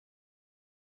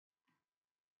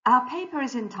Our paper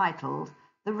is entitled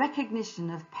 "The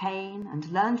Recognition of Pain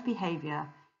and Learned Behaviour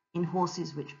in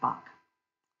Horses Which Buck."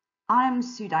 I am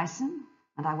Sue Dyson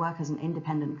and I work as an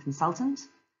independent consultant.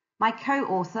 My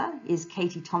co-author is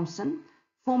Thomson,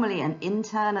 formerly an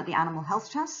intern at the Animal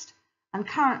Health Trust and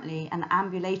currently an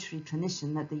ambulatory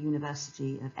clinician at the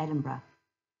University of Edinburgh.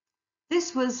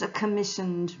 This was a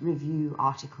commissioned review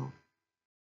article.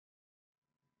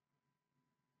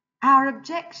 Our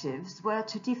objectives were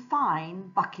to define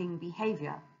bucking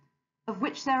behaviour, of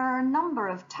which there are a number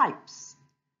of types,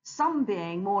 some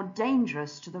being more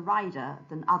dangerous to the rider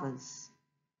than others.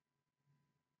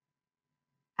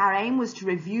 Our aim was to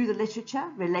review the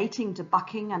literature relating to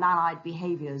bucking and allied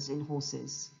behaviours in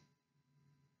horses.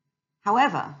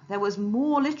 However, there was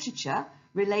more literature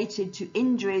related to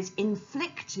injuries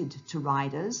inflicted to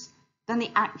riders than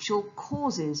the actual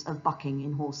causes of bucking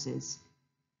in horses.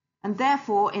 And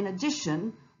therefore, in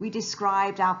addition, we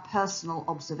described our personal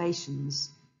observations.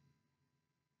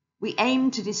 We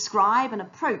aimed to describe an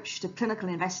approach to clinical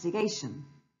investigation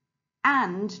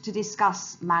and to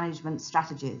discuss management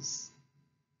strategies.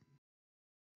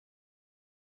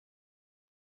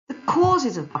 The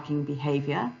causes of bucking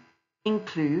behaviour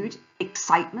include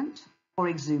excitement or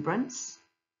exuberance,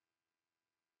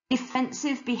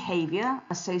 defensive behaviour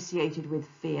associated with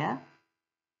fear,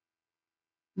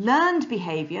 learned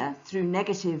behaviour through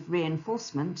negative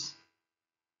reinforcement,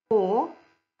 or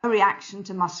a reaction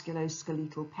to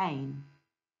musculoskeletal pain.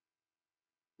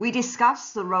 We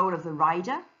discuss the role of the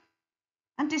rider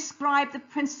and describe the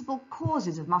principal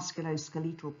causes of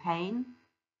musculoskeletal pain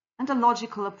and a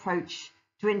logical approach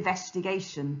to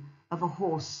investigation of a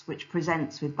horse which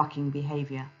presents with bucking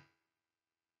behaviour.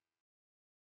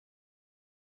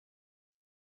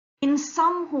 In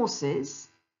some horses,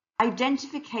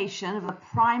 identification of a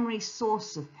primary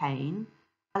source of pain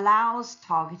allows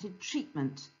targeted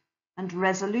treatment and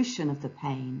resolution of the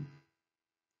pain,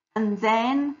 and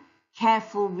then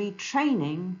careful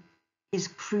retraining is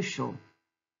crucial.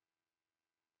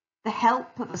 The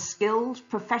help of a skilled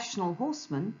professional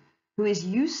horseman who is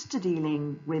used to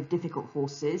dealing with difficult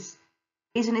horses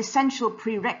is an essential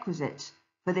prerequisite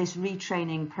for this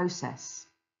retraining process.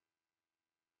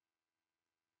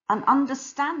 An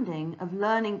understanding of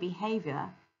learning behaviour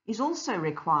is also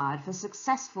required for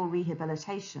successful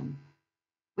rehabilitation,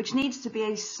 which needs to be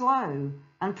a slow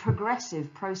and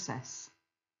progressive process.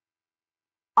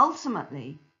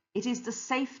 Ultimately, it is the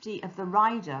safety of the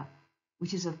rider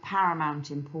which is of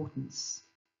paramount importance.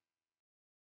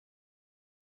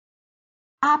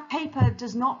 Our paper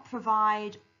does not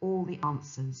provide all the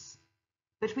answers,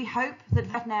 but we hope that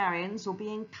veterinarians will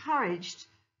be encouraged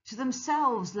to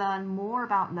themselves learn more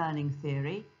about learning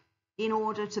theory in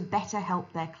order to better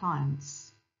help their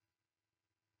clients.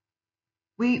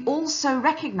 We also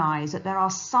recognise that there are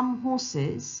some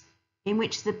horses in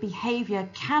which the behaviour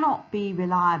cannot be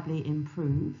reliably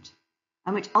improved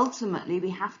and which ultimately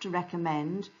we have to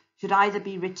recommend should either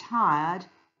be retired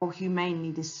or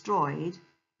humanely destroyed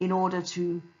in order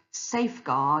to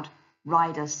safeguard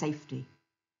rider safety.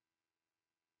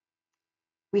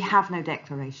 We have no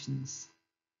declarations.